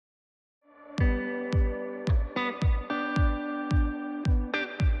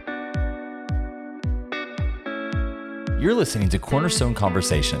You're listening to Cornerstone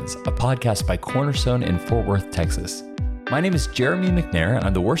Conversations, a podcast by Cornerstone in Fort Worth, Texas. My name is Jeremy McNair, and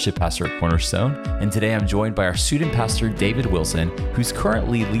I'm the worship pastor at Cornerstone, and today I'm joined by our student pastor, David Wilson, who's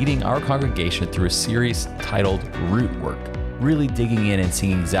currently leading our congregation through a series titled Root Work, really digging in and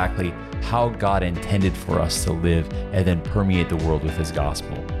seeing exactly how God intended for us to live and then permeate the world with his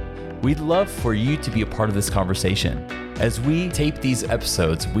gospel. We'd love for you to be a part of this conversation. As we tape these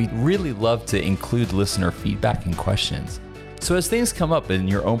episodes, we'd really love to include listener feedback and questions. So as things come up in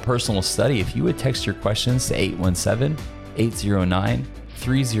your own personal study, if you would text your questions to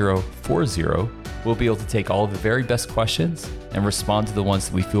 817-809-3040, we'll be able to take all of the very best questions and respond to the ones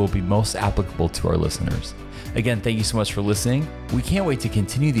that we feel will be most applicable to our listeners. Again, thank you so much for listening. We can't wait to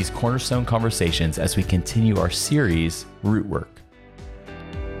continue these Cornerstone conversations as we continue our series, Root Work.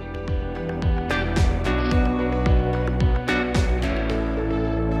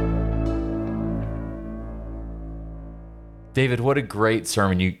 David, what a great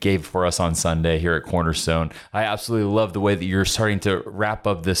sermon you gave for us on Sunday here at Cornerstone. I absolutely love the way that you're starting to wrap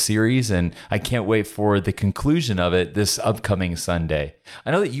up this series, and I can't wait for the conclusion of it this upcoming Sunday.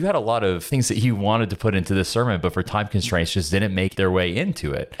 I know that you had a lot of things that you wanted to put into this sermon, but for time constraints just didn't make their way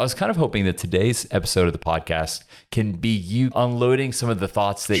into it. I was kind of hoping that today's episode of the podcast can be you unloading some of the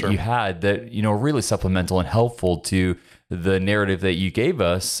thoughts that you had that, are really supplemental and helpful to the narrative that you gave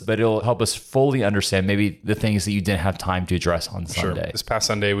us, but it'll help us fully understand maybe the things that you didn't have time to address on Sunday. This past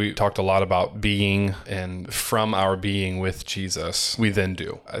Sunday, we talked a lot about being, and from our being with Jesus, we then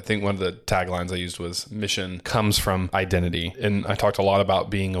do. I think one of the taglines I used was mission comes from identity. And I talked a lot about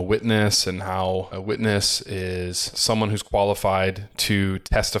being a witness and how a witness is someone who's qualified to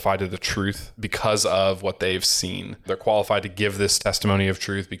testify to the truth because of what they've seen. They're qualified to give this testimony of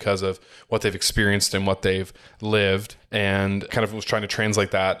truth because of what they've experienced and what they've lived. And kind of was trying to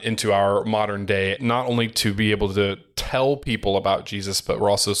translate that into our modern day, not only to be able to tell people about Jesus, but we're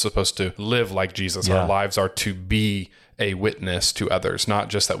also supposed to live like Jesus. Our lives are to be a witness to others, not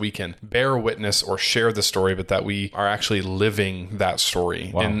just that we can bear witness or share the story, but that we are actually living that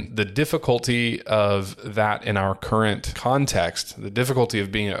story. Wow. And the difficulty of that in our current context, the difficulty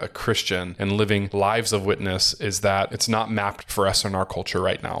of being a Christian and living lives of witness is that it's not mapped for us in our culture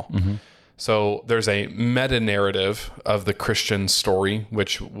right now. Mm-hmm. So there's a meta-narrative of the Christian story,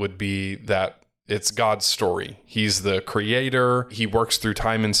 which would be that it's God's story. He's the creator. He works through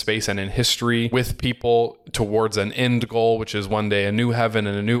time and space and in history with people towards an end goal, which is one day a new heaven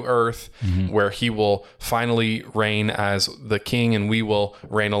and a new earth, where he will finally reign as the king and we will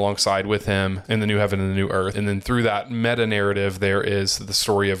reign alongside with him in the new heaven and the new earth. And then through that meta-narrative, there is the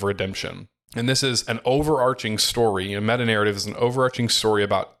story of redemption. And this is an overarching story. A meta-narrative is an overarching story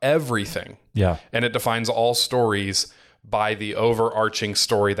about everything. Yeah. And it defines all stories by the overarching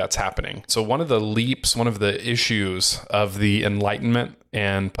story that's happening. So one of the leaps, one of the issues of the Enlightenment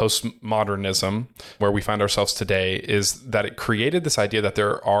and postmodernism, where we find ourselves today, is that it created this idea that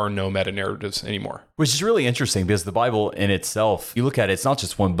there are no meta-narratives anymore. Which is really interesting because the Bible in itself, you look at it, it's not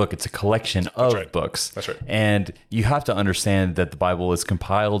just one book, it's a collection of books. That's right. And you have to understand that the Bible is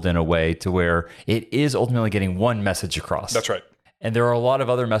compiled in a way to where it is ultimately getting one message across. That's right. And there are a lot of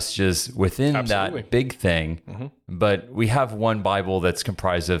other messages within that big thing, but we have one Bible that's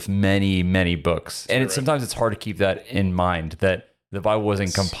comprised of many, many books. And sometimes it's hard to keep that in mind, that the Bible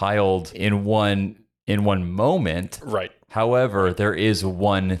wasn't compiled in one moment. Right. However, there is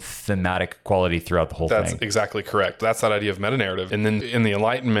one thematic quality throughout the whole thing. That's exactly correct. That's that idea of meta-narrative. And then in the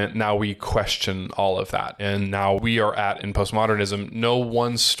Enlightenment, now we question all of that. And now we are in postmodernism, no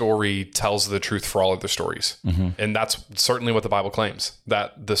one story tells the truth for all other stories. And that's certainly what the Bible claims,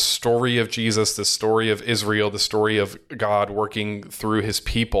 that the story of Jesus, the story of Israel, the story of God working through his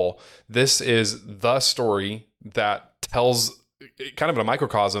people, this is the story that tells kind of in a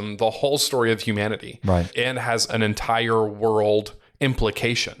microcosm, the whole story of humanity, and has an entire world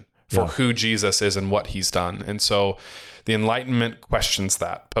implication for who Jesus is and what he's done. And so the Enlightenment questions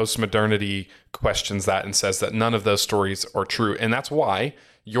that. Postmodernity questions that and says that none of those stories are true. And that's why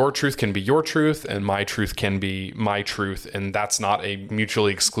your truth can be your truth and my truth can be my truth. And that's not a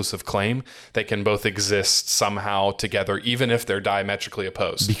mutually exclusive claim. They can both exist somehow together, even if they're diametrically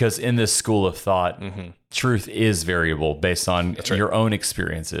opposed. Because in this school of thought, truth is variable based on your own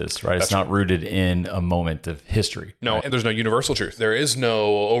experiences, right? It's not rooted in a moment of history. No, and there's no universal truth. There is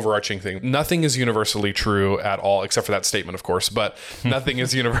no overarching thing. Nothing is universally true at all, except for that statement, of course, but nothing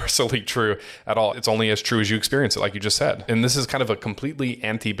is universally true at all. It's only as true as you experience it, like you just said. And this is kind of a completely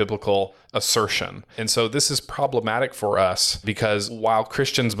anti-biblical assertion. And so this is problematic for us because while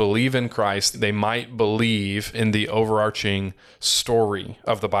Christians believe in Christ, they might believe in the overarching story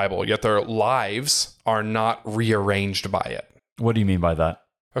of the Bible, yet their lives are not rearranged by it. What do you mean by that?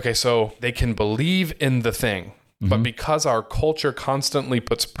 Okay, so they can believe in the thing, but because our culture constantly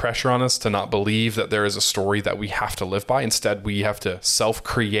puts pressure on us to not believe that there is a story that we have to live by, instead we have to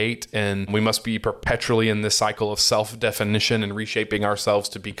self-create, and we must be perpetually in this cycle of self-definition and reshaping ourselves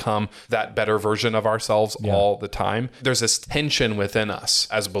to become that better version of ourselves all the time. There's this tension within us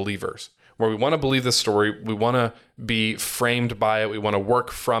as believers where we want to believe the story, we want to be framed by it, we want to work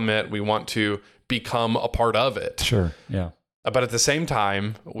from it, we want to become a part of it. Sure, yeah. But at the same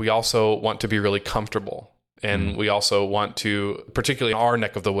time, we also want to be really comfortable. And we also want to, particularly in our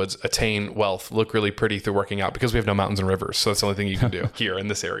neck of the woods, attain wealth, look really pretty through working out because we have no mountains and rivers. So that's the only thing you can do here in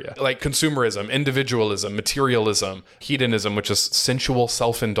this area. Like consumerism, individualism, materialism, hedonism, which is sensual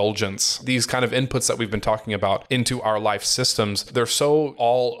self-indulgence. These kind of inputs that we've been talking about into our life systems, they're so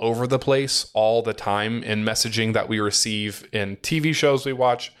all over the place all the time in messaging that we receive in TV shows we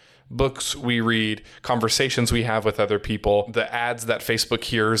watch, books we read, conversations we have with other people, the ads that Facebook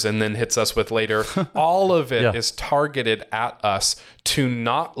hears and then hits us with later. All of it is targeted at us to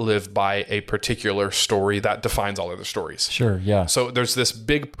not live by a particular story that defines all other stories. Sure, yeah. So there's this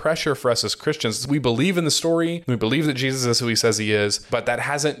big pressure for us as Christians. We believe in the story. We believe that Jesus is who he says he is, but that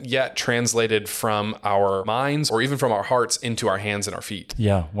hasn't yet translated from our minds or even from our hearts into our hands and our feet.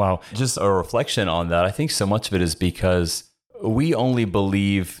 Yeah, wow. Just a reflection on that. I think so much of it is because we only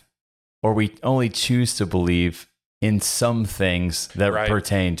believe, or we only choose to believe in some things that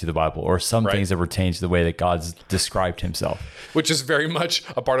pertain to the Bible, or some things that pertain to the way that God's described himself. Which is very much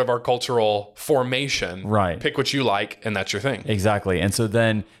a part of our cultural formation. Right. Pick what you like, and that's your thing. Exactly. And so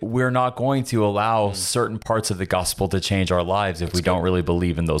then we're not going to allow certain parts of the gospel to change our lives if we don't really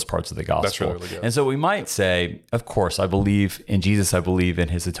believe in those parts of the gospel. That's really good. And so we might say, of course, I believe in Jesus. I believe in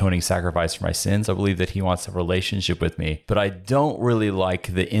his atoning sacrifice for my sins. I believe that he wants a relationship with me, but I don't really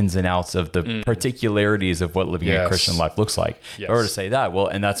like the ins and outs of the particularities of what living a Christian life looks like. Yes. Or to say that, well,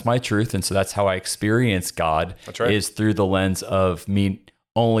 and that's my truth. And so that's how I experience God is through the lens of me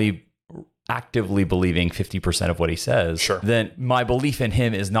only actively believing 50% of what he says, then my belief in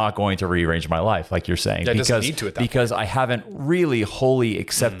him is not going to rearrange my life, like you're saying, because I haven't really wholly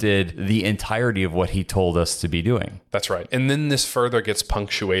accepted the entirety of what he told us to be doing. That's right. And then this further gets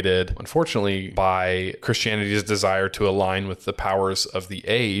punctuated, unfortunately, by Christianity's desire to align with the powers of the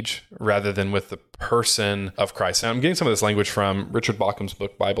age rather than with the person of Christ. Now, I'm getting some of this language from Richard Bauckham's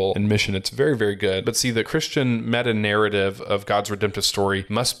book, Bible and Mission. It's very, very good. But see, the Christian meta-narrative of God's redemptive story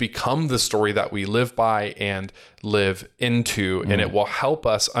must become the story that we live by and live into, and it will help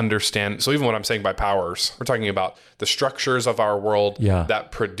us understand. So even what I'm saying by powers, we're talking about the structures of our world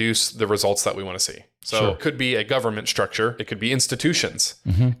that produce the results that we want to see. So it could be a government structure. It could be institutions.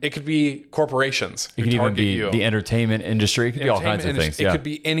 It could be corporations. It could even be the entertainment industry. It could be all kinds of things. It could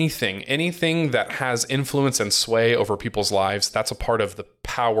be anything that has influence and sway over people's lives. That's a part of the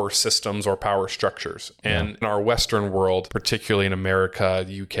power systems or power structures. And in our Western world, particularly in America,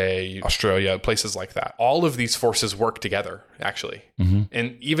 the UK, Australia, places like that, all of these forces work together, actually.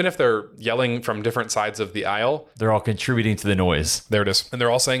 And even if they're yelling from different sides of the aisle, they're all contributing to the noise. There it is. And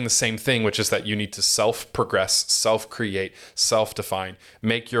they're all saying the same thing, which is that you need to self-progress, self-create, self-define,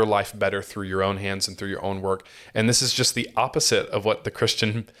 make your life better through your own hands and through your own work. And this is just the opposite of what the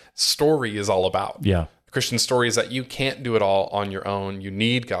Christian story is all about. Yeah. The Christian story is that you can't do it all on your own. You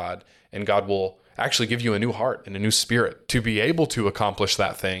need God, and God will actually give you a new heart and a new spirit to be able to accomplish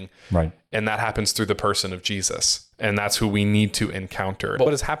that thing. Right. And that happens through the person of Jesus. And that's who we need to encounter. But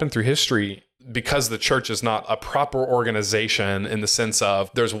what has happened through history, because the church is not a proper organization in the sense of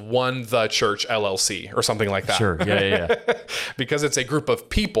there's one The Church LLC or something like that. Sure. Yeah. Because it's a group of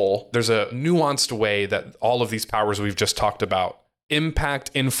people, there's a nuanced way that all of these powers we've just talked about impact,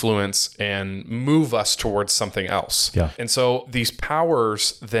 influence, and move us towards something else. Yeah. And so these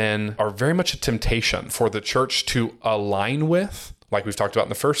powers then are very much a temptation for the church to align with, like we've talked about in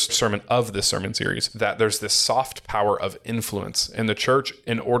the first sermon of this sermon series, that there's this soft power of influence. And the church,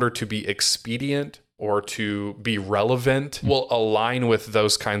 in order to be expedient or to be relevant, will align with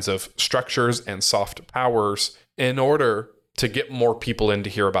those kinds of structures and soft powers in order to get more people in to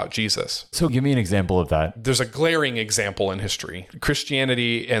hear about Jesus. So give me an example of that. There's a glaring example in history.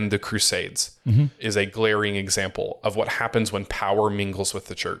 Christianity and the Crusades is a glaring example of what happens when power mingles with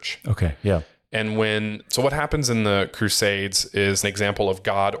the church. Okay, yeah. And so what happens in the Crusades is an example of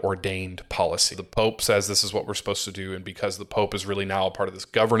God-ordained policy. The Pope says this is what we're supposed to do, and because the Pope is really now a part of this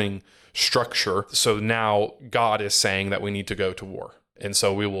governing structure, so now God is saying that we need to go to war. And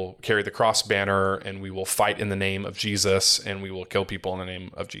so we will carry the cross banner and we will fight in the name of Jesus and we will kill people in the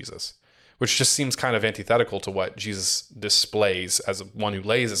name of Jesus, which just seems kind of antithetical to what Jesus displays as one who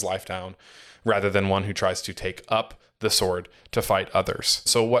lays his life down rather than one who tries to take up the sword to fight others.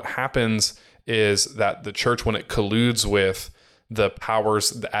 So what happens is that the church, when it colludes with the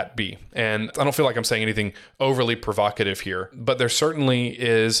powers at be, and I don't feel like I'm saying anything overly provocative here, but there certainly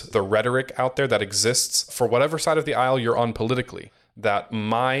is the rhetoric out there that exists for whatever side of the aisle you're on politically, that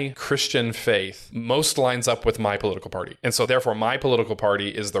my Christian faith most lines up with my political party. And so therefore my political party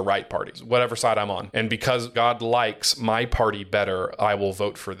is the right party, whatever side I'm on. And because God likes my party better, I will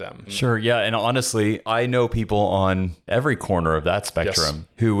vote for them. Sure. Yeah. And honestly, I know people on every corner of that spectrum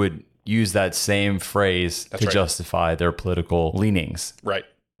who would use that same phrase to justify their political leanings. Right.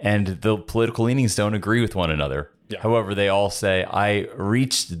 And the political leanings don't agree with one another. Yeah. However, they all say, I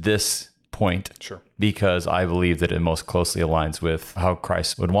reached this point because I believe that it most closely aligns with how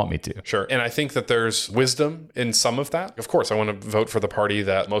Christ would want me to. Sure. And I think that there's wisdom in some of that. Of course, I want to vote for the party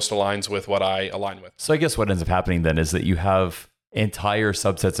that most aligns with what I align with. So I guess what ends up happening then is that you have entire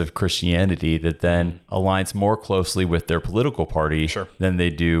subsets of Christianity that then aligns more closely with their political party than they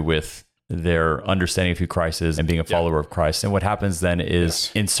do with their understanding of who Christ is and being a follower of Christ. And what happens then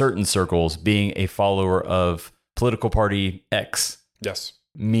is in certain circles, being a follower of political party X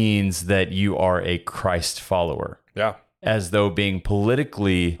means that you are a Christ follower. Yeah. As though being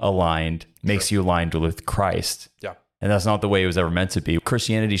politically aligned makes you aligned with Christ. Yeah. And that's not the way it was ever meant to be.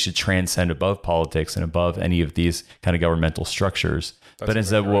 Christianity should transcend above politics and above any of these kind of governmental structures. But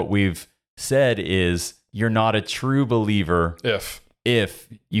instead, what we've said is you're not a true believer if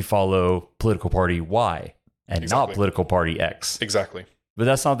you follow political party Y and not political party X. Exactly. But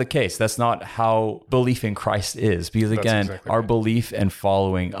that's not the case. That's not how belief in Christ is. Because again, our belief and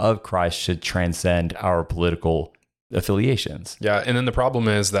following of Christ should transcend our political affiliations. Yeah. And then the problem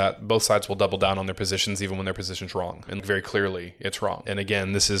is that both sides will double down on their positions even when their position's wrong. And very clearly it's wrong. And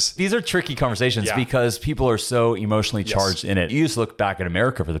again, these are tricky conversations because people are so emotionally charged in it. You just look back at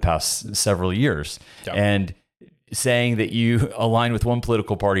America for the past several years and saying that you align with one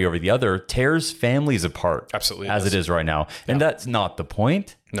political party over the other tears families apart. Absolutely. As it is right now. And that's not the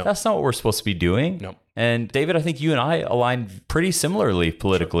point. No. That's not what we're supposed to be doing. No. And David, I think you and I align pretty similarly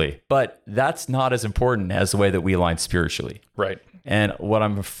politically, but that's not as important as the way that we align spiritually. Right. And what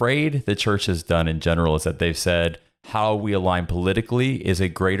I'm afraid the church has done in general is that they've said how we align politically is a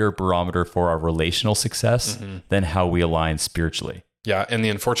greater barometer for our relational success than how we align spiritually. Yeah. And the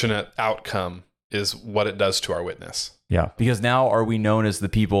unfortunate outcome is what it does to our witness. Yeah. Because now are we known as the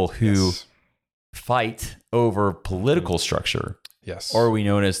people who fight over political structure? Yes. Or are we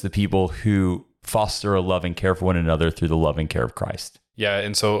known as the people who foster a love and care for one another through the love and care of Christ? Yeah.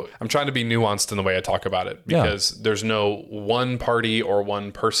 And so I'm trying to be nuanced in the way I talk about it because there's no one party or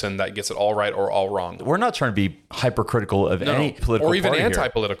one person that gets it all right or all wrong. We're not trying to be hypercritical of any political or even party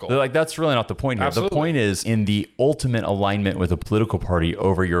anti-political. Here. Like that's really not the point here. Absolutely. The point is in the ultimate alignment with a political party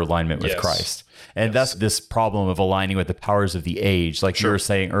over your alignment with Christ. And that's this problem of aligning with the powers of the age, like you were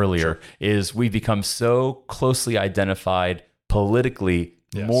saying earlier, is we've become so closely identified politically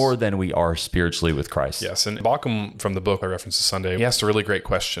more than we are spiritually with Christ. Yes. And Bauckham from the book I referenced this Sunday, he asked a really great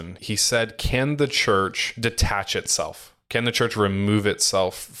question. He said, can the church detach itself? Can the church remove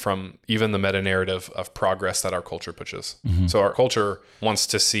itself from even the meta-narrative of progress that our culture pushes? So our culture wants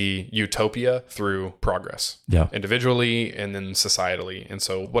to see utopia through progress, individually and then societally. And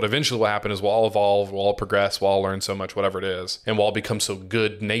so what eventually will happen is we'll all evolve, we'll all progress, we'll all learn so much, whatever it is, and we'll all become so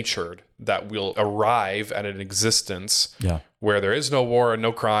good-natured that we'll arrive at an existence where there is no war and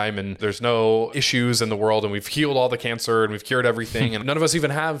no crime and there's no issues in the world and we've healed all the cancer and we've cured everything and none of us even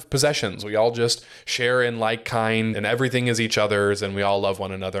have possessions. We all just share in like kind and everything is each other's and we all love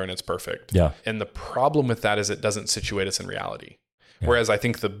one another and it's perfect. Yeah. And the problem with that is it doesn't situate us in reality. Whereas I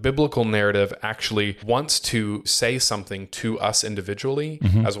think the biblical narrative actually wants to say something to us individually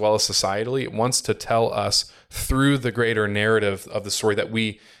as well as societally. It wants to tell us through the greater narrative of the story that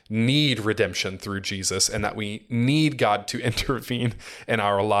we need redemption through Jesus and that we need God to intervene in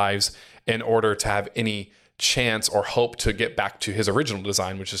our lives in order to have any chance or hope to get back to his original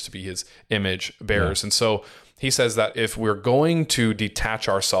design, which is to be his image bearers. And so he says that if we're going to detach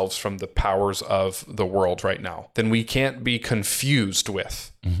ourselves from the powers of the world right now, then we can't be confused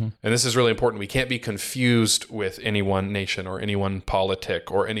with, and this is really important, we can't be confused with any one nation or any one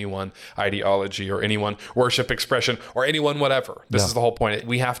politic or any one ideology or any one worship expression or any one whatever. This is the whole point.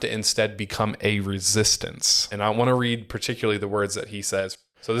 We have to instead become a resistance. And I want to read particularly the words that he says.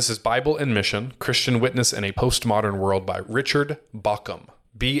 So this is Bible and Mission, Christian Witness in a Postmodern World by Richard Bauckham,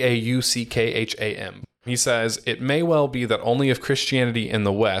 Bauckham. He says, it may well be that only if Christianity in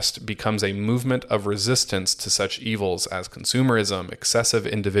the West becomes a movement of resistance to such evils as consumerism, excessive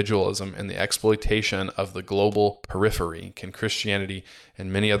individualism, and the exploitation of the global periphery can Christianity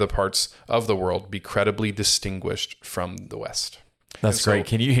in many other parts of the world be credibly distinguished from the West. That's great.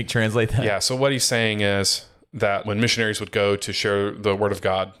 Can you translate that? Yeah. So what he's saying is that when missionaries would go to share the word of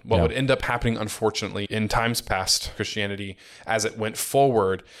God, what would end up happening, unfortunately, in times past, Christianity, as it went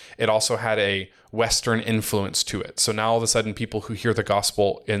forward, it also had a Western influence to it. So now all of a sudden, people who hear the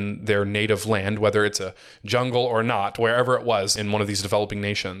gospel in their native land, whether it's a jungle or not, wherever it was in one of these developing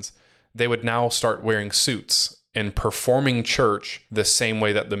nations, they would now start wearing suits and performing church the same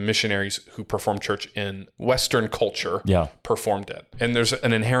way that the missionaries who performed church in Western culture performed it. And there's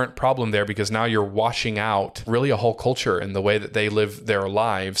an inherent problem there because now you're washing out really a whole culture in the way that they live their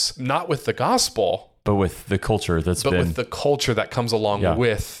lives, not with the gospel, but with the culture with the culture that comes along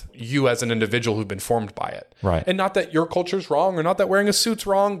with you as an individual who've been formed by it. Right. And not that your culture's wrong or not that wearing a suit's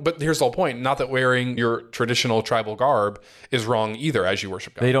wrong, but here's the whole point. Not that wearing your traditional tribal garb is wrong either as you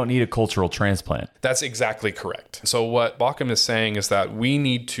worship God. They don't need a cultural transplant. That's exactly correct. So what Bauckham is saying is that we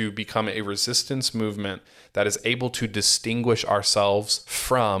need to become a resistance movement that is able to distinguish ourselves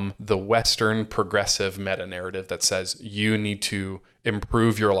from the Western progressive meta-narrative that says you need to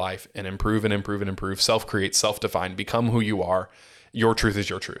improve your life and improve and improve and improve, self-create, self-define, become who you are. Your truth is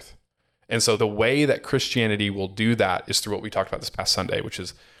your truth. And so the way that Christianity will do that is through what we talked about this past Sunday, which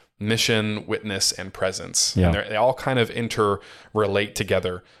is mission, witness, and presence. Yeah. And they all kind of interrelate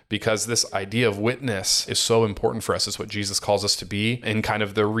together because this idea of witness is so important for us. It's what Jesus calls us to be in kind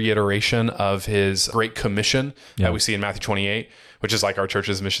of the reiteration of his Great Commission that we see in Matthew 28, which is like our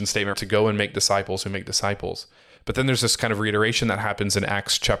church's mission statement, to go and make disciples who make disciples. But then there's this kind of reiteration that happens in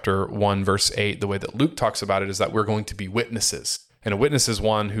Acts chapter 1, verse 8. The way that Luke talks about it is that we're going to be witnesses. And a witness is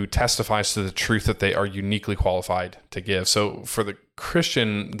one who testifies to the truth that they are uniquely qualified to give. So for the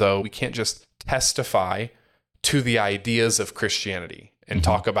Christian, though, we can't just testify to the ideas of Christianity and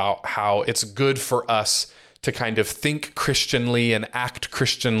talk about how it's good for us to kind of think Christianly and act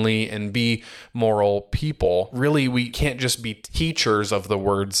Christianly and be moral people. Really, we can't just be teachers of the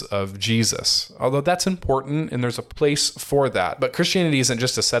words of Jesus, although that's important and there's a place for that. But Christianity isn't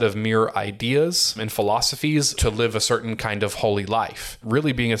just a set of mere ideas and philosophies to live a certain kind of holy life.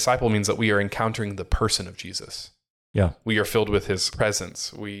 Really, being a disciple means that we are encountering the person of Jesus. Yeah. We are filled with his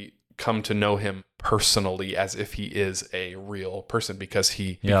presence. We come to know him personally as if he is a real person because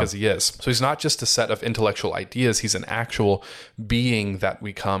he is. So he's not just a set of intellectual ideas. He's an actual being that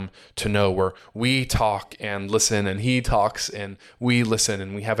we come to know, where we talk and listen and he talks and we listen,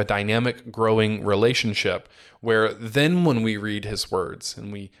 and we have a dynamic growing relationship where then when we read his words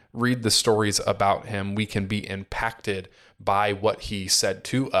and we read the stories about him, we can be impacted by what he said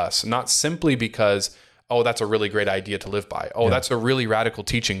to us, not simply because, oh, that's a really great idea to live by. Oh, that's a really radical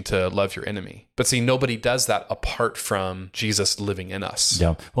teaching to love your enemy. But see, nobody does that apart from Jesus living in us.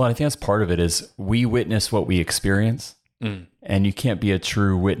 Yeah. Well, I think that's part of it is we witness what we experience. And you can't be a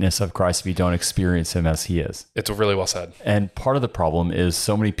true witness of Christ if you don't experience him as he is. It's really well said. And part of the problem is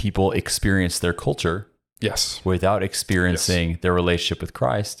so many people experience their culture without experiencing their relationship with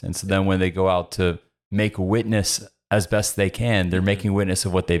Christ. And so then when they go out to make witness as best they can, they're making witness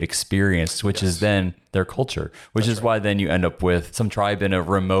of what they've experienced, which is then their culture, which is why then you end up with some tribe in a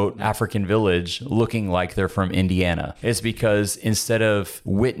remote African village looking like they're from Indiana. It's because instead of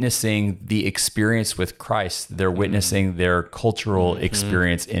witnessing the experience with Christ, they're witnessing their cultural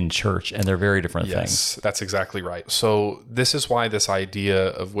experience in church, and they're very different things. Yes, that's exactly right. So this is why this idea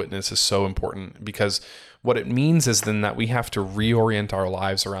of witness is so important, because what it means is then that we have to reorient our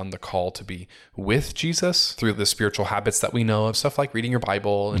lives around the call to be with Jesus through the spiritual habits that we know of, stuff like reading your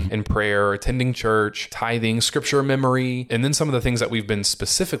Bible and prayer, attending church, tithing, scripture memory, and then some of the things that we've been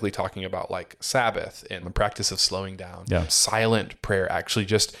specifically talking about, like Sabbath and the practice of slowing down, silent prayer, actually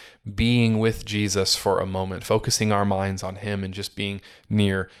just being with Jesus for a moment, focusing our minds on him and just being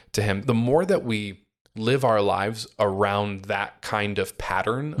near to him. The more that we live our lives around that kind of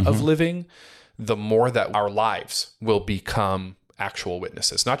pattern of living, the more that our lives will become actual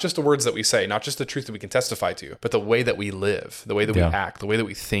witnesses. Not just the words that we say, not just the truth that we can testify to, but the way that we live, the way that we act, the way that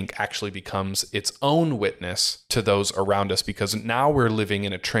we think actually becomes its own witness to those around us, because now we're living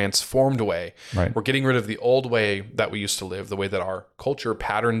in a transformed way. Right. We're getting rid of the old way that we used to live, the way that our culture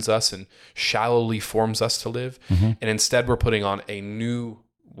patterns us and shallowly forms us to live. And instead we're putting on a new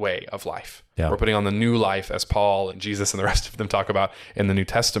way of life. We're putting on the new life, as Paul and Jesus and the rest of them talk about in the New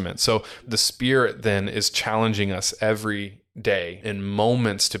Testament. So the Spirit then is challenging us every day in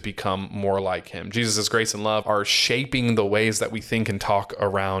moments to become more like him. Jesus' grace and love are shaping the ways that we think and talk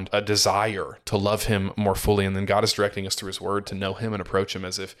around a desire to love him more fully. And then God is directing us through his word to know him and approach him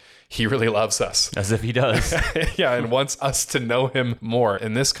as if he really loves us. As if he does. Yeah, and wants us to know him more.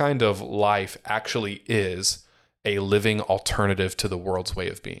 And this kind of life actually is a living alternative to the world's way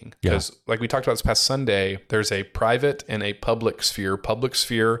of being. Because like we talked about this past Sunday, there's a private and a public sphere. Public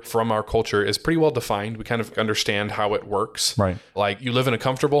sphere from our culture is pretty well defined. We kind of understand how it works. Right. Like you live in a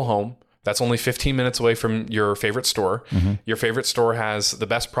comfortable home. That's only 15 minutes away from your favorite store. Mm-hmm. Your favorite store has the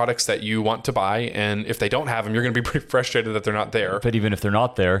best products that you want to buy. And if they don't have them, you're going to be pretty frustrated that they're not there. But even if they're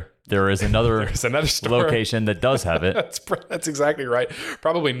not there, there is another store. Location that does have it. That's exactly right.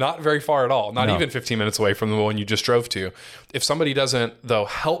 Probably not very far at all. Not even 15 minutes away from the one you just drove to. If somebody doesn't, though,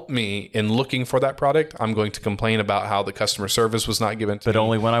 help me in looking for that product, I'm going to complain about how the customer service was not given to me. But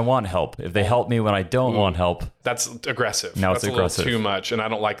only when I want help. If they help me when I don't want help. That's aggressive. Now that's it's aggressive. A little too much, and I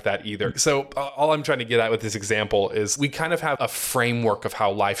don't like that either. So all I'm trying to get at with this example is we kind of have a framework of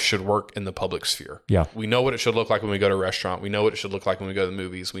how life should work in the public sphere. Yeah. We know what it should look like when we go to a restaurant. We know what it should look like when we go to the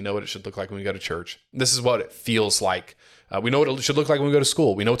movies. We know what it should look like when we go to church. This is what it feels like. We know what it should look like when we go to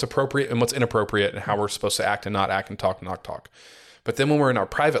school. We know what's appropriate and what's inappropriate and how we're supposed to act and not act and talk and not talk. But then when we're in our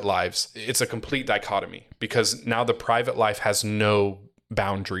private lives, it's a complete dichotomy because now the private life has no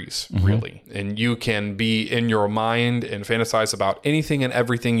boundaries, really. And you can be in your mind and fantasize about anything and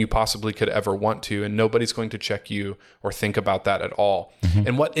everything you possibly could ever want to, and nobody's going to check you or think about that at all.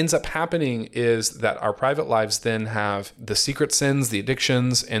 And what ends up happening is that our private lives then have the secret sins, the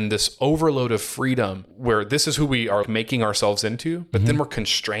addictions, and this overload of freedom where this is who we are making ourselves into, but then we're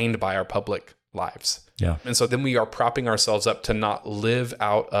constrained by our public lives. Yeah. And so then we are propping ourselves up to not live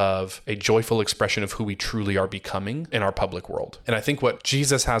out of a joyful expression of who we truly are becoming in our public world. And I think what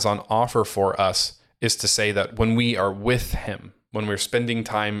Jesus has on offer for us is to say that when we are with him, when we're spending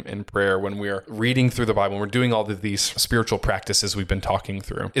time in prayer, when we're reading through the Bible, when we're doing all of these spiritual practices we've been talking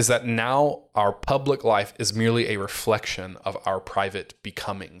through, is that now our public life is merely a reflection of our private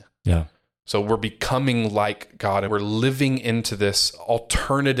becoming. Yeah. So we're becoming like God, and we're living into this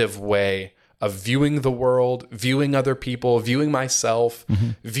alternative way of viewing the world, viewing other people, viewing myself,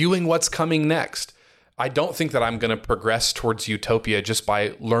 viewing what's coming next. I don't think that I'm going to progress towards utopia just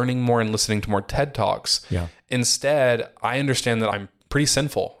by learning more and listening to more TED Talks. Yeah. Instead, I understand that I'm pretty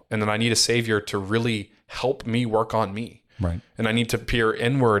sinful and that I need a savior to really help me work on me. Right. And I need to peer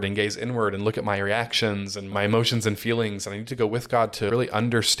inward and gaze inward and look at my reactions and my emotions and feelings. And I need to go with God to really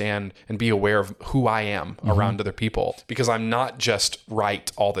understand and be aware of who I am around other people, because I'm not just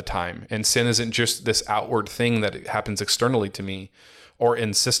right all the time. And sin isn't just this outward thing that happens externally to me or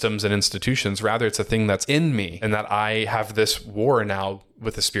in systems and institutions. Rather, it's a thing that's in me, and that I have this war now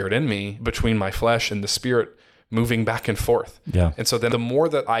with the spirit in me between my flesh and the spirit moving back and forth. Yeah. And so then the more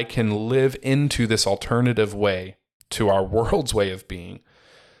that I can live into this alternative way to our world's way of being,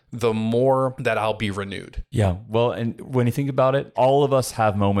 the more that I'll be renewed. Yeah. Well, and when you think about it, all of us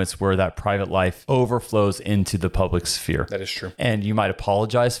have moments where that private life overflows into the public sphere. That is true. And you might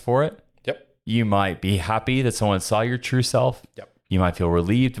apologize for it. Yep. You might be happy that someone saw your true self. Yep. You might feel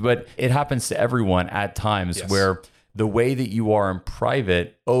relieved, but it happens to everyone at times where the way that you are in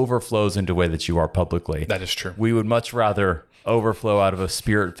private overflows into the way that you are publicly. That is true. We would much rather overflow out of a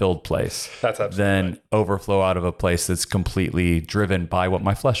spirit-filled place than overflow out of a place that's completely driven by what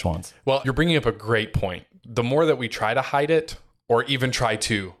my flesh wants. Well, you're bringing up a great point. The more that we try to hide it or even try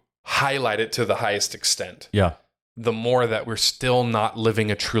to highlight it to the highest extent, the more that we're still not living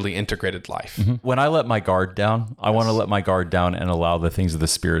a truly integrated life. When I let my guard down, I want to let my guard down and allow the things of the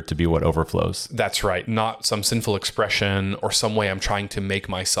spirit to be what overflows. That's right. Not some sinful expression or some way I'm trying to make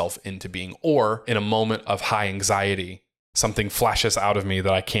myself into being, or in a moment of high anxiety, something flashes out of me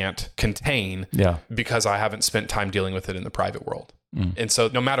that I can't contain because I haven't spent time dealing with it in the private world. And so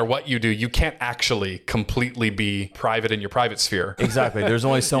no matter what you do, you can't actually completely be private in your private sphere. Exactly. There's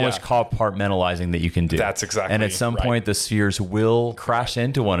only so much compartmentalizing that you can do. That's exactly. And at some point, the spheres will crash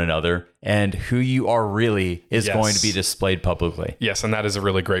into one another, and who you are really is going to be displayed publicly. Yes, and that is a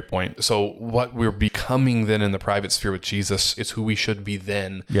really great point. So what we're becoming then in the private sphere with Jesus is who we should be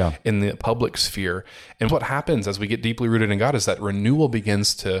then in the public sphere. And what happens as we get deeply rooted in God is that renewal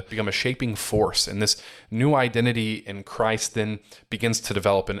begins to become a shaping force, and this new identity in Christ then begins to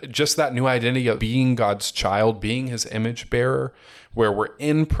develop. And just that new identity of being God's child, being his image bearer, where we're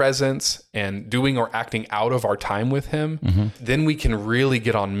in presence and doing or acting out of our time with him, then we can really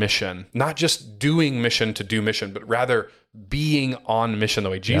get on mission, not just doing mission to do mission, but rather being on mission the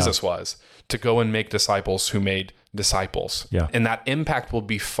way Jesus was, to go and make disciples who made disciples. And that impact will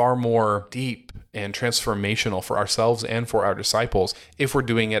be far more deep and transformational for ourselves and for our disciples if we're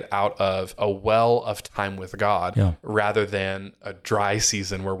doing it out of a well of time with God rather than a dry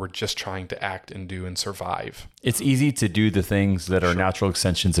season where we're just trying to act and do and survive. It's easy to do the things that are natural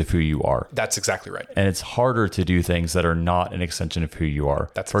extensions of who you are. That's exactly right. And it's harder to do things that are not an extension of who you are.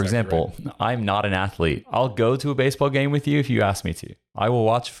 For example, I'm not an athlete. I'll go to a baseball game with you if you ask me to. I will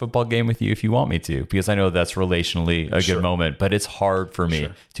watch a football game with you if you want me to, because I know that's relationally a good moment, but it's hard for me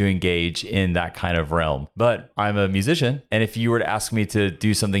to engage in that kind of realm. But I'm a musician, and if you were to ask me to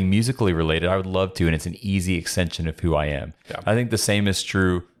do something musically related, I would love to, and it's an easy extension of who I am. Yeah. I think the same is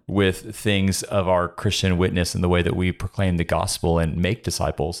true with things of our Christian witness and the way that we proclaim the gospel and make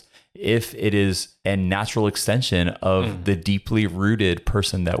disciples. If it is a natural extension of the deeply rooted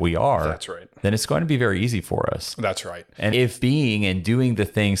person that we are, that's right, then it's going to be very easy for us. That's right. And if being and doing the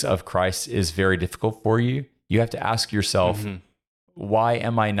things of Christ is very difficult for you, you have to ask yourself, why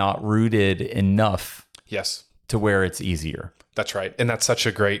am I not rooted enough to where it's easier? That's right. And that's such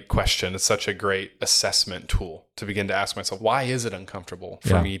a great question. It's such a great assessment tool to begin to ask myself, why is it uncomfortable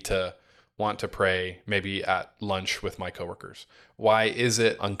for me to want to pray maybe at lunch with my coworkers? Why is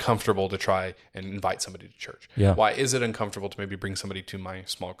it uncomfortable to try and invite somebody to church? Why is it uncomfortable to maybe bring somebody to my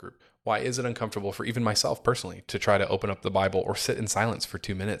small group? Why is it uncomfortable for even myself personally to try to open up the Bible or sit in silence for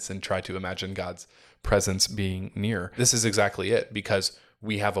 2 minutes and try to imagine God's presence being near? This is exactly it, because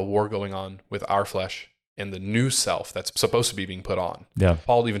we have a war going on with our flesh and the new self that's supposed to be being put on.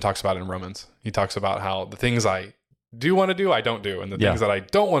 Paul even talks about it in Romans. He talks about how the things I do want to do, I don't do. And the things that I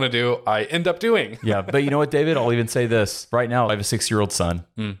don't want to do, I end up doing. But you know what, David? I'll even say this. Right now, I have a 6-year-old son.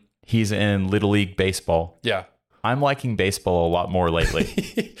 He's in Little League baseball. I'm liking baseball a lot more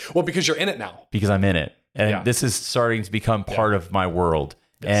lately. Well, because you're in it now. Because I'm in it. And this is starting to become part of my world.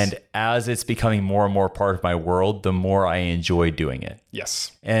 And as it's becoming more and more part of my world, the more I enjoy doing it.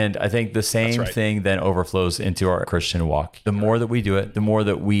 And I think the same thing then overflows into our Christian walk. The more that we do it, the more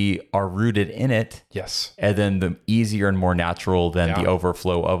that we are rooted in it. And then the easier and more natural then the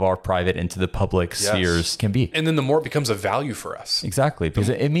overflow of our private into the public spheres can be. And then the more it becomes a value for us. Exactly. Because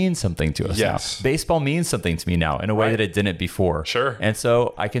it means something to us now. Baseball means something to me now in a way that it didn't before. And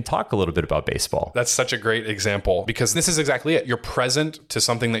so I can talk a little bit about baseball. That's such a great example, because this is exactly it. You're present to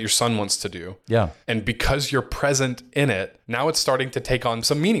something that your son wants to do. And because you're present in it, now it's starting to take on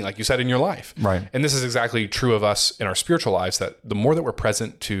some meaning, like you said, in your life. And this is exactly true of us in our spiritual lives, that the more that we're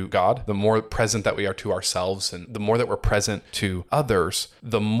present to God, the more present that we are to ourselves, and the more that we're present to others,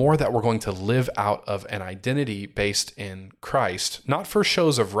 the more that we're going to live out of an identity based in Christ, not for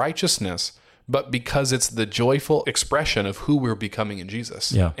shows of righteousness, but because it's the joyful expression of who we're becoming in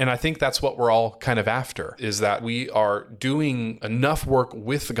Jesus. And I think that's what we're all kind of after, is that we are doing enough work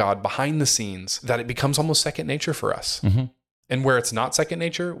with God behind the scenes that it becomes almost second nature for us. And where it's not second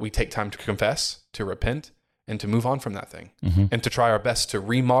nature, we take time to confess, to repent, and to move on from that thing, and to try our best to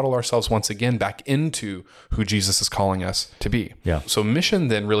remodel ourselves once again back into who Jesus is calling us to be. So mission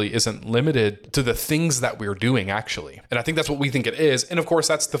then really isn't limited to the things that we're doing, actually. And I think that's what we think it is. And of course,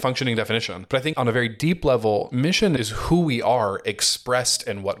 that's the functioning definition. But I think on a very deep level, mission is who we are expressed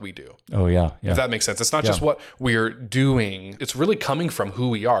in what we do. If that makes sense. It's not just what we're doing. It's really coming from who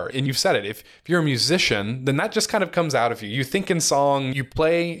we are. And you've said it. If you're a musician, then that just kind of comes out of you. You think in song, you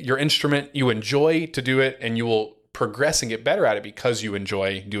play your instrument, you enjoy to do it, and you will progress and get better at it because you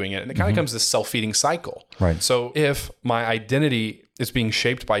enjoy doing it. And it kind of becomes this self-feeding cycle. So if my identity is being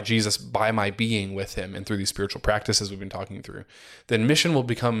shaped by Jesus, by my being with him and through these spiritual practices we've been talking through, then mission will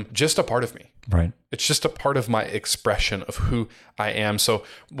become just a part of me. It's just a part of my expression of who I am. So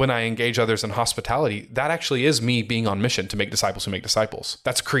when I engage others in hospitality, that actually is me being on mission to make disciples who make disciples.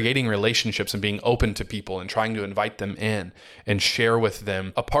 That's creating relationships and being open to people and trying to invite them in and share with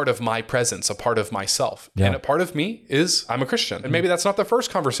them a part of my presence, a part of myself. And a part of me is I'm a Christian. And maybe that's not the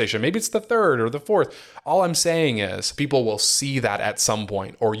first conversation. Maybe it's the third or the fourth. All I'm saying is people will see that at some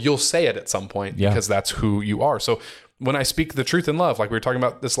point, or you'll say it at some point, because that's who you are. So when I speak the truth in love, like we were talking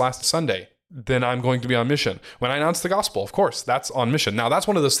about this last Sunday, then I'm going to be on mission. When I announce the gospel, of course, that's on mission. Now, that's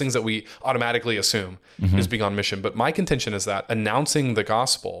one of those things that we automatically assume is being on mission. But my contention is that announcing the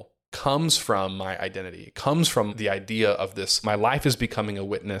gospel comes from my identity, comes from the idea of this. My life is becoming a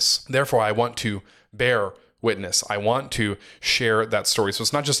witness. Therefore, I want to bear witness. I want to share that story. So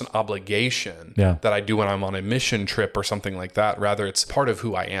it's not just an obligation that I do when I'm on a mission trip or something like that. Rather, it's part of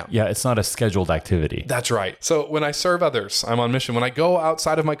who I am. It's not a scheduled activity. That's right. So when I serve others, I'm on mission. When I go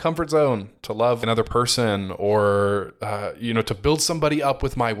outside of my comfort zone to love another person or, to build somebody up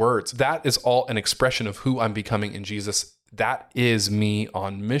with my words, that is all an expression of who I'm becoming in Jesus. That is me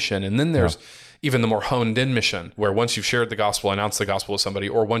on mission. And then there's even the more honed in mission, where once you've shared the gospel, announced the gospel with somebody,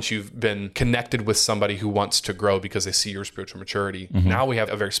 or once you've been connected with somebody who wants to grow because they see your spiritual maturity, now we have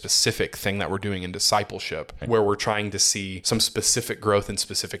a very specific thing that we're doing in discipleship, where we're trying to see some specific growth in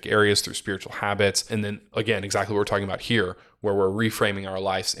specific areas through spiritual habits. And then again, exactly what we're talking about here, where we're reframing our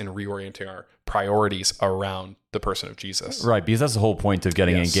lives and reorienting our priorities around the person of Jesus. Right, because that's the whole point of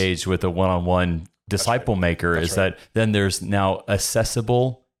getting engaged with a one-on-one disciple maker is that then there's now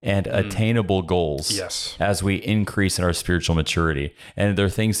accessible and attainable goals as we increase in our spiritual maturity. And there are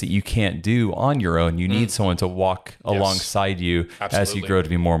things that you can't do on your own. You need someone to walk alongside you as you grow to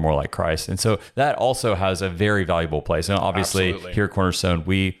be more and more like Christ. And so that also has a very valuable place. And obviously here at Cornerstone,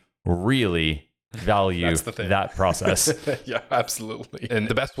 we really value that process. Yeah, absolutely. And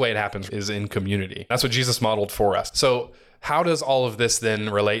the best way it happens is in community. That's what Jesus modeled for us. So how does all of this then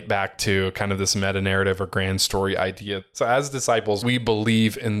relate back to kind of this meta-narrative or grand story idea? So as disciples, we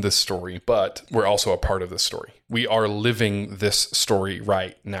believe in this story, but we're also a part of this story. We are living this story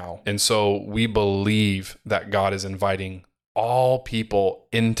right now. And so we believe that God is inviting all people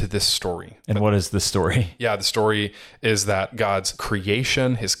into this story. And what is the story? Yeah, the story is that God's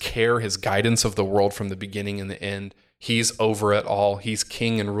creation, his care, his guidance of the world from the beginning and the end, he's over it all. He's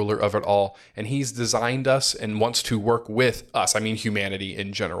king and ruler of it all. And he's designed us and wants to work with us. I mean, humanity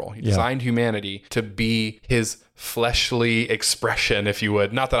in general. He designed humanity to be his fleshly expression, if you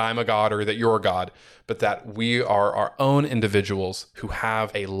would. Not that I'm a God or that you're a God, but that we are our own individuals who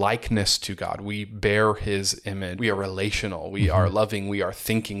have a likeness to God. We bear his image. We are relational. We are loving. We are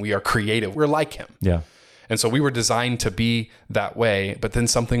thinking. We are creative. We're like him. Yeah. And so we were designed to be that way, but then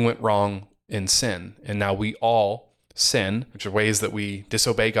something went wrong in sin. And now we all sin, which are ways that we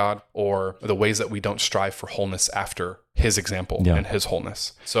disobey God or the ways that we don't strive for wholeness after his example and his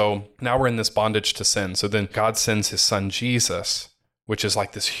wholeness. So now we're in this bondage to sin. So then God sends his son, Jesus, which is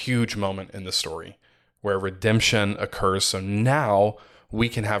like this huge moment in the story where redemption occurs. So now we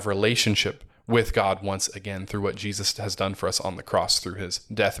can have relationship with God once again through what Jesus has done for us on the cross, through his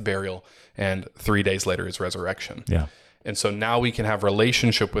death, burial, and 3 days later, his resurrection. Yeah. And so now we can have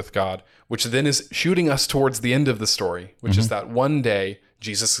relationship with God, which then is shooting us towards the end of the story, which is that one day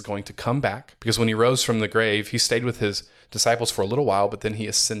Jesus is going to come back, because when he rose from the grave, he stayed with his disciples for a little while, but then he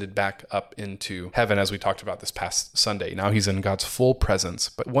ascended back up into heaven, as we talked about this past Sunday. Now he's in God's full presence,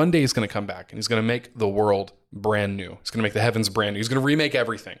 but one day he's going to come back and he's going to make the world brand new. He's going to make the heavens brand new. He's going to remake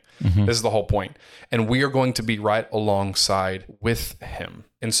everything. This is the whole point. And we are going to be right alongside with him.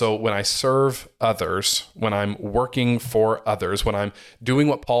 And so when I serve others, when I'm working for others, when I'm doing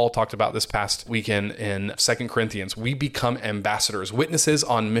what Paul talked about this past weekend in 2 Corinthians, we become ambassadors, witnesses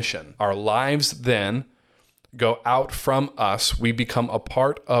on mission. Our lives then go out from us. We become a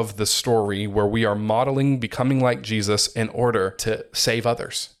part of the story where we are modeling becoming like Jesus in order to save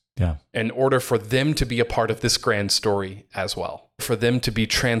others. Yeah. In order for them to be a part of this grand story as well, for them to be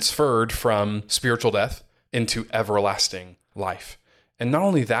transferred from spiritual death into everlasting life. And not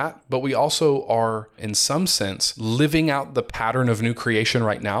only that, but we also are, in some sense, living out the pattern of new creation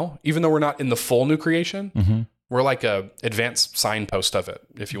right now. Even though we're not in the full new creation, we're like a advanced signpost of it,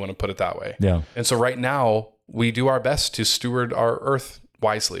 if you want to put it that way. Yeah. And so right now, we do our best to steward our earth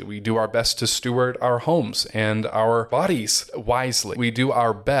wisely. We do our best to steward our homes and our bodies wisely. We do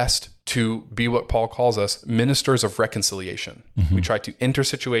our best to be what Paul calls us, ministers of reconciliation. We try to enter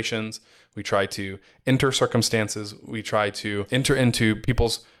situations. We try to enter circumstances. We try to enter into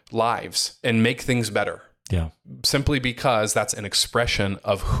people's lives and make things better. Yeah. Simply because that's an expression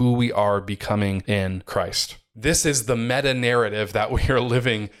of who we are becoming in Christ. This is the meta narrative that we are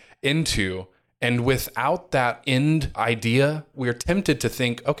living into. And without that end idea, we're tempted to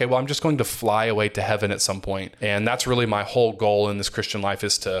think, okay, well, I'm just going to fly away to heaven at some point. And that's really my whole goal in this Christian life,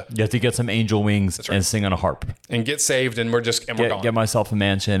 is to... You have to get some angel wings and sing on a harp. And get saved, and we're gone. Get myself a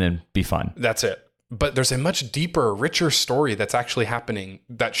mansion and be fine. That's it. But there's a much deeper, richer story that's actually happening,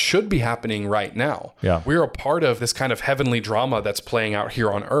 that should be happening right now. Yeah. We're a part of this kind of heavenly drama that's playing out here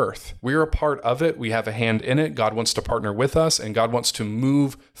on earth. We're a part of it. We have a hand in it. God wants to partner with us, and God wants to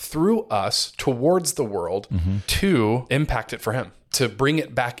move through us towards the world to impact it for him, to bring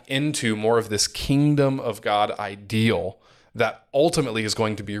it back into more of this kingdom of God ideal that ultimately is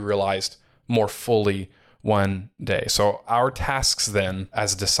going to be realized more fully one day. So our tasks then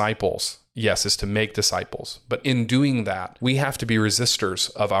as disciples, yes, is to make disciples. But in doing that, we have to be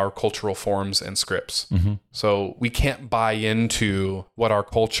resistors of our cultural forms and scripts. So we can't buy into what our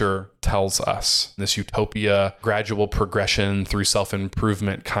culture tells us, this utopia, gradual progression through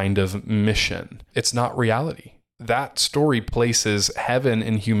self-improvement kind of mission. It's not reality. that story places heaven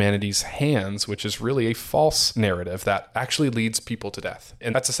in humanity's hands, which is really a false narrative that actually leads people to death.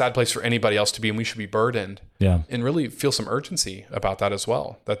 And that's a sad place for anybody else to be, and we should be burdened and really feel some urgency about that as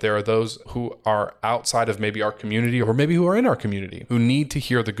well, that there are those who are outside of maybe our community or maybe who are in our community who need to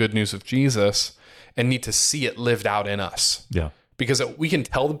hear the good news of Jesus and need to see it lived out in us. Yeah. Because we can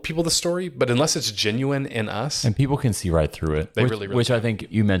tell people the story, but unless it's genuine in us, and people can see right through it, which can. I think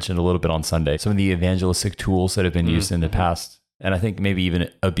you mentioned a little bit on Sunday, some of the evangelistic tools that have been used in the past, and I think maybe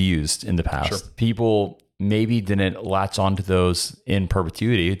even abused in the past. Sure. People maybe didn't latch onto those in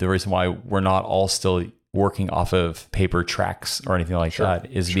perpetuity. The reason why we're not all still working off of paper tracts or anything like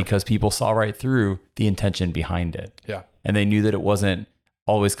that is because people saw right through the intention behind it. Yeah. And they knew that it wasn't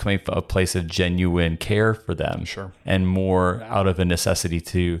always coming from a place of genuine care for them, and more out of a necessity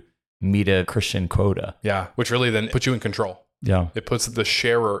to meet a Christian quota. Yeah, which really then puts you in control. Yeah. It puts the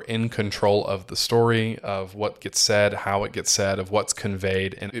sharer in control of the story, of what gets said, how it gets said, of what's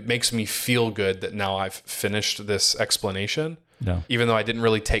conveyed. And it makes me feel good that now I've finished this explanation, even though I didn't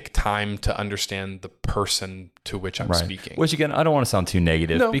really take time to understand the person to which I'm speaking. Which again, I don't want to sound too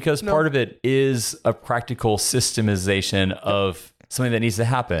negative, because part of it is a practical systemization of something that needs to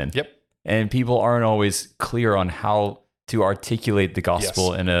happen. And people aren't always clear on how to articulate the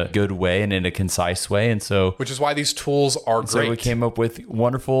gospel in a good way and in a concise way. And so, which is why these tools are great. So we came up with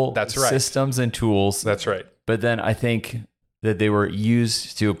wonderful systems and tools. That's right. But then I think that they were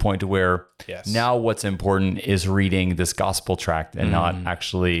used to a point to where now what's important is reading this gospel tract and not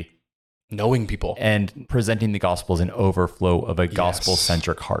actually knowing people and presenting the gospel as an overflow of a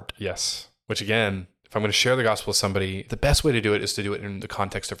gospel-centric heart. Yes. Which again, if I'm going to share the gospel with somebody, the best way to do it is to do it in the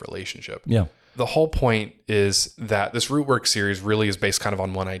context of relationship. Yeah. The whole point is that this Root Work series really is based kind of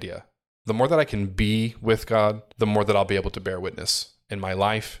on one idea. The more that I can be with God, the more that I'll be able to bear witness in my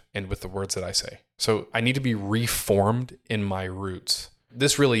life and with the words that I say. So I need to be reformed in my roots.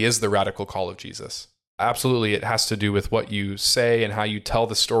 This really is the radical call of Jesus. Absolutely, it has to do with what you say and how you tell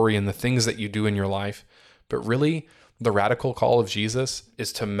the story and the things that you do in your life. But really, the radical call of Jesus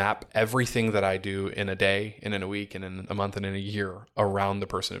is to map everything that I do in a day and in a week and in a month and in a year around the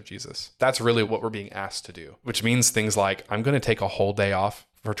person of Jesus. That's really what we're being asked to do, which means things like I'm going to take a whole day off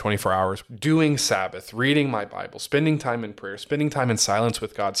for 24 hours, doing Sabbath, reading my Bible, spending time in prayer, spending time in silence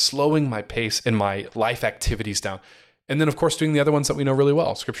with God, slowing my pace in my life activities down. And then, of course, doing the other ones that we know really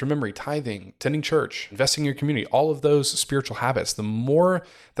well, scripture memory, tithing, attending church, investing in your community, all of those spiritual habits. The more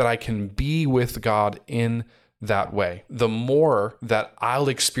that I can be with God in that way, the more that I'll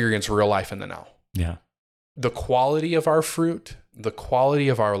experience real life in the now. Yeah. The quality of our fruit, the quality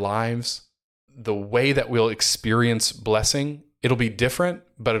of our lives, the way that we'll experience blessing, it'll be different,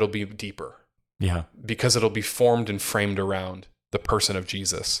 but it'll be deeper. Yeah. Because it'll be formed and framed around the person of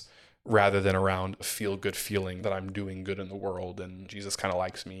Jesus rather than around a feel-good feeling that I'm doing good in the world and Jesus kind of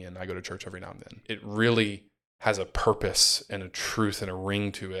likes me and I go to church every now and then. It really has a purpose and a truth and a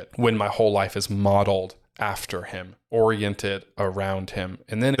ring to it when my whole life is modeled after him, oriented around him.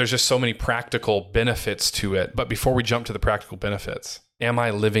 And then there's just so many practical benefits to it. But before we jump to the practical benefits, am I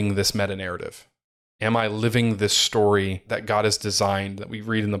living this meta-narrative? Am I living this story that God has designed, that we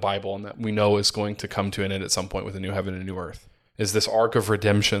read in the Bible and that we know is going to come to an end at some point with a new heaven and a new earth? Is this arc of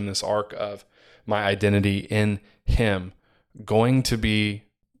redemption, this arc of my identity in him going to be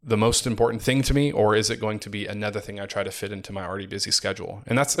the most important thing to me, or is it going to be another thing I try to fit into my already busy schedule?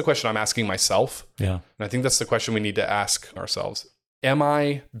 And that's the question I'm asking myself. Yeah. And I think that's the question we need to ask ourselves. Am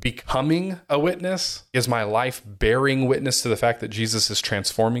I becoming a witness? Is my life bearing witness to the fact that Jesus is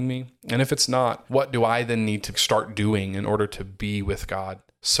transforming me? And if it's not, what do I then need to start doing in order to be with God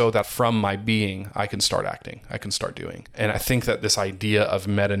so that from my being, I can start acting, I can start doing? And I think that this idea of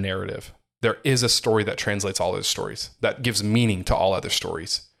meta-narrative, there is a story that translates all other stories, that gives meaning to all other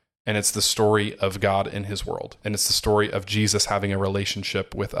stories. And it's the story of God in his world. And it's the story of Jesus having a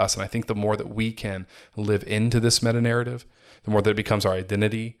relationship with us. And I think the more that we can live into this meta-narrative, the more that it becomes our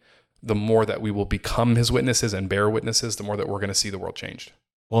identity, the more that we will become his witnesses and bear witnesses, the more that we're going to see the world changed.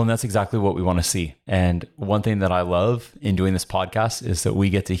 Well, and that's exactly what we want to see. And one thing that I love in doing this podcast is that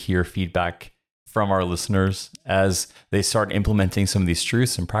we get to hear feedback from our listeners as they start implementing some of these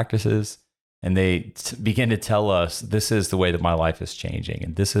truths and practices. And they begin to tell us, this is the way that my life is changing.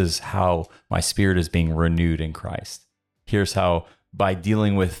 And this is how my spirit is being renewed in Christ. Here's how, by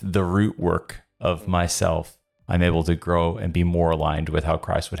dealing with the root work of myself, I'm able to grow and be more aligned with how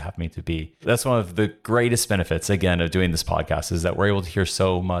Christ would have me to be. That's one of the greatest benefits, again, of doing this podcast, is that we're able to hear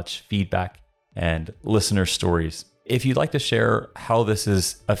so much feedback and listener stories. If you'd like to share how this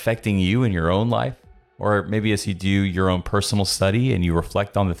is affecting you in your own life, or maybe as you do your own personal study and you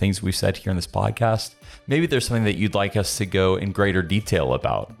reflect on the things we've said here in this podcast, maybe there's something that you'd like us to go in greater detail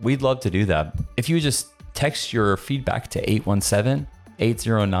about. We'd love to do that. If you would just text your feedback to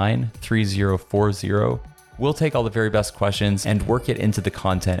 817-809-3040, we'll take all the very best questions and work it into the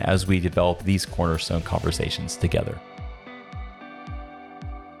content as we develop these Cornerstone conversations together.